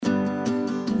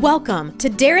Welcome to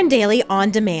Darren Daily On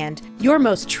Demand, your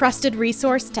most trusted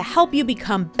resource to help you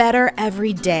become better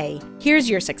every day. Here's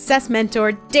your success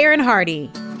mentor, Darren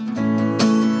Hardy.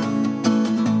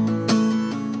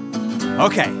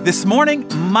 Okay, this morning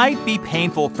might be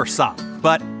painful for some,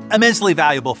 but immensely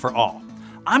valuable for all.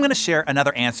 I'm going to share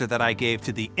another answer that I gave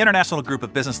to the international group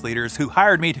of business leaders who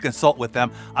hired me to consult with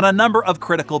them on a number of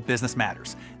critical business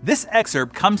matters. This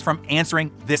excerpt comes from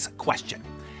answering this question: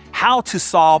 how to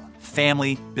solve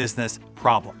family business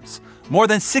problems. More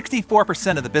than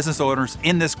 64% of the business owners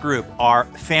in this group are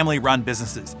family-run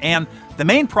businesses. And the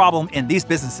main problem in these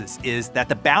businesses is that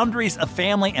the boundaries of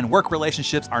family and work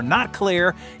relationships are not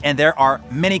clear, and there are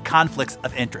many conflicts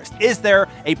of interest. Is there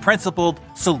a principled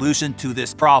solution to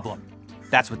this problem?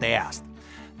 That's what they asked.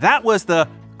 That was the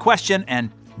question,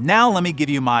 and now let me give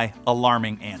you my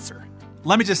alarming answer.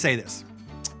 Let me just say this.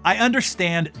 I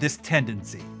understand this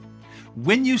tendency.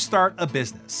 When you start a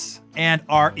business and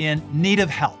are in need of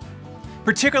help,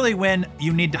 particularly when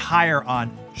you need to hire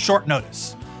on short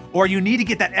notice, or you need to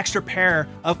get that extra pair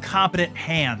of competent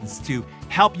hands to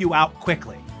help you out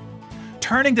quickly,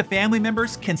 turning to family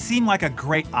members can seem like a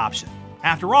great option.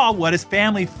 After all, what is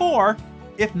family for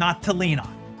if not to lean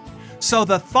on? So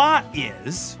the thought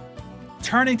is,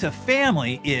 turning to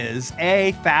family is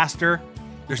A, faster,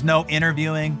 there's no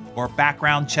interviewing or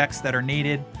background checks that are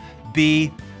needed.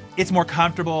 B, it's more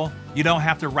comfortable. You don't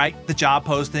have to write the job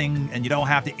posting and you don't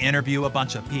have to interview a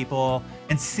bunch of people.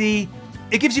 And C,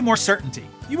 it gives you more certainty.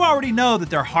 You already know that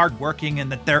they're hardworking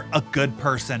and that they're a good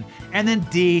person. And then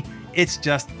D, it's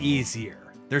just easier.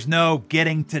 There's no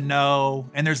getting to know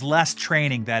and there's less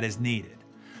training that is needed.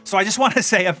 So I just want to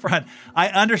say up front, I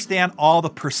understand all the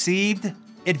perceived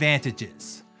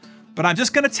advantages, but I'm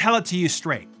just going to tell it to you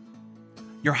straight.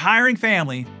 You're hiring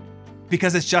family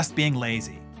because it's just being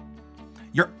lazy.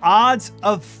 Your odds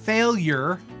of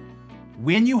failure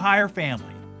when you hire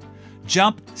family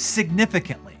jump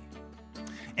significantly.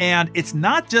 And it's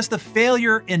not just a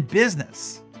failure in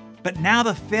business, but now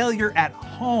the failure at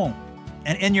home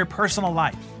and in your personal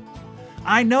life.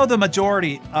 I know the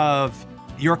majority of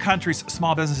your country's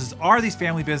small businesses are these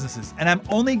family businesses, and I'm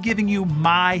only giving you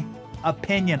my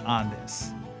opinion on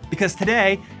this because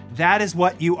today that is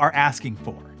what you are asking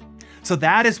for. So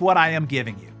that is what I am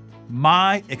giving you.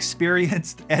 My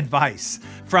experienced advice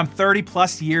from 30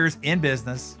 plus years in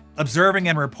business, observing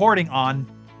and reporting on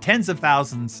tens of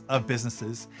thousands of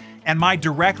businesses, and my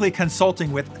directly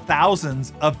consulting with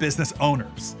thousands of business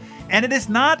owners. And it is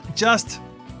not just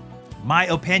my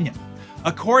opinion.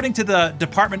 According to the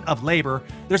Department of Labor,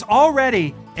 there's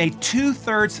already a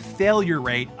 2/3 failure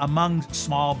rate among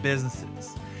small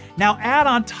businesses. Now add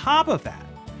on top of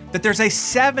that there's a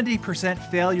 70%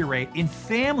 failure rate in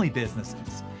family businesses,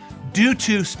 due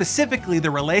to specifically the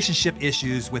relationship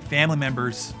issues with family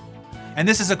members. And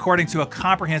this is according to a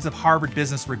comprehensive Harvard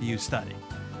Business Review study.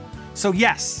 So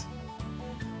yes,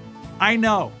 I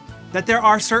know that there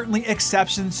are certainly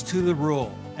exceptions to the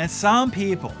rule, and some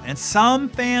people and some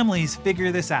families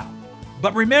figure this out.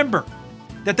 But remember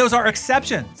that those are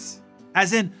exceptions,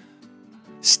 as in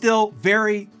still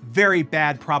very, very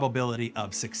bad probability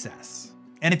of success.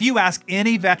 And if you ask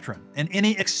any veteran and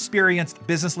any experienced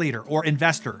business leader or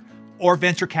investor or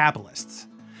venture capitalists,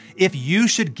 if you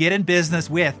should get in business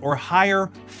with or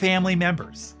hire family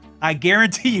members, I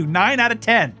guarantee you 9 out of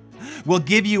 10 will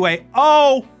give you a,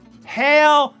 oh,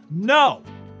 hell no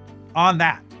on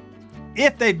that.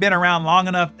 If they've been around long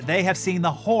enough, they have seen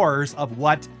the horrors of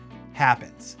what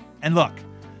happens. And look,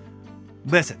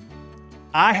 listen,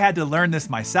 I had to learn this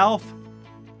myself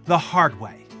the hard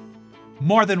way,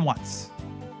 more than once.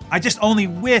 I just only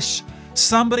wish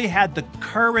somebody had the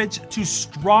courage to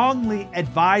strongly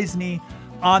advise me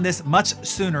on this much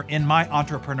sooner in my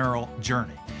entrepreneurial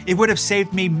journey. It would have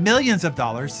saved me millions of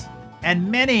dollars and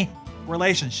many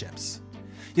relationships.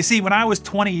 You see, when I was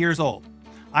 20 years old,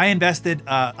 I invested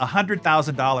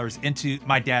 $100,000 into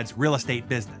my dad's real estate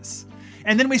business.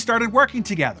 And then we started working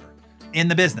together in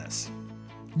the business.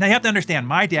 Now you have to understand,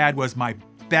 my dad was my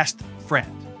best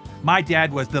friend. My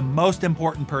dad was the most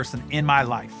important person in my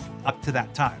life up to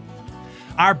that time.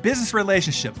 Our business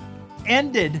relationship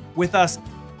ended with us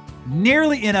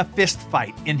nearly in a fist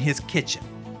fight in his kitchen,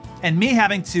 and me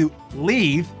having to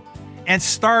leave and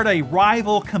start a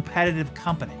rival competitive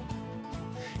company.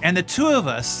 And the two of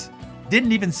us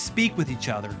didn't even speak with each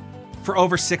other for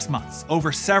over 6 months,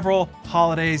 over several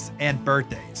holidays and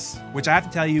birthdays, which I have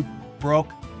to tell you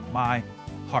broke my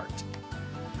heart.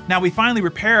 Now, we finally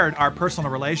repaired our personal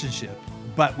relationship,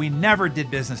 but we never did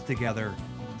business together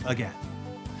again.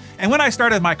 And when I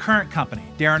started my current company,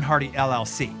 Darren Hardy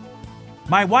LLC,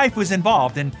 my wife was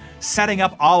involved, and setting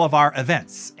up all of our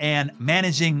events and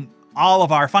managing all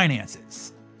of our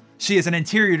finances. She is an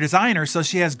interior designer, so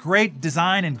she has great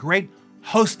design and great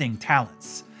hosting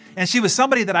talents. And she was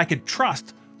somebody that I could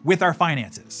trust with our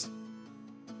finances.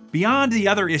 Beyond the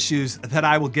other issues that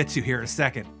I will get to here in a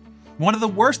second, one of the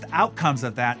worst outcomes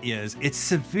of that is it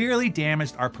severely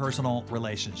damaged our personal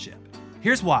relationship.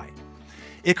 Here's why.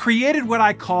 It created what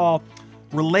I call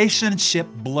relationship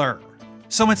blur.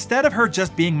 So instead of her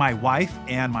just being my wife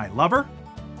and my lover,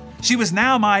 she was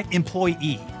now my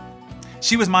employee.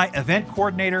 She was my event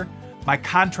coordinator, my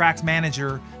contracts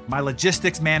manager, my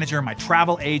logistics manager, my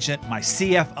travel agent, my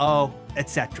CFO,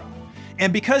 etc.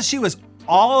 And because she was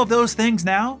all of those things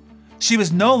now, she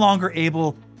was no longer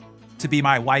able to be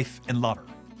my wife and lover.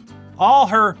 All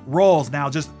her roles now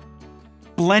just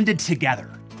blended together.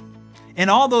 And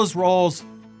all those roles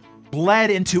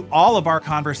bled into all of our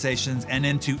conversations and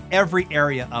into every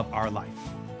area of our life.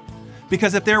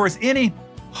 Because if there was any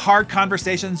hard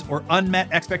conversations or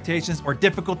unmet expectations or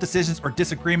difficult decisions or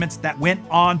disagreements that went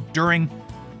on during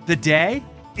the day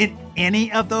in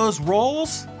any of those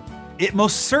roles, it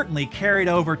most certainly carried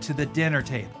over to the dinner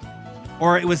table,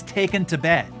 or it was taken to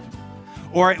bed,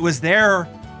 or it was there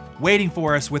waiting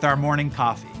for us with our morning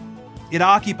coffee. It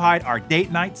occupied our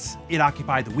date nights, it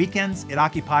occupied the weekends, it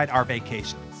occupied our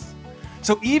vacations.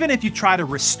 So even if you try to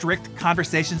restrict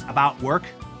conversations about work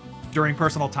during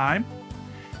personal time,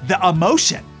 the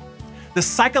emotion, the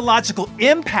psychological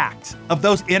impact of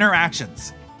those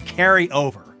interactions carry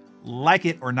over, like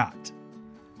it or not.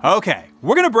 Okay,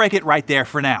 we're gonna break it right there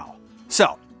for now.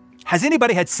 So, has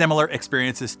anybody had similar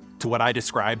experiences to what I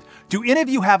described? Do any of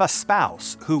you have a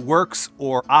spouse who works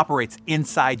or operates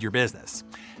inside your business?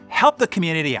 Help the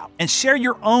community out and share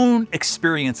your own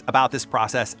experience about this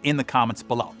process in the comments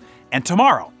below. And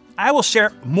tomorrow, I will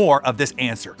share more of this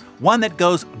answer, one that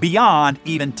goes beyond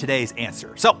even today's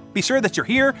answer. So be sure that you're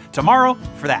here tomorrow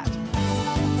for that.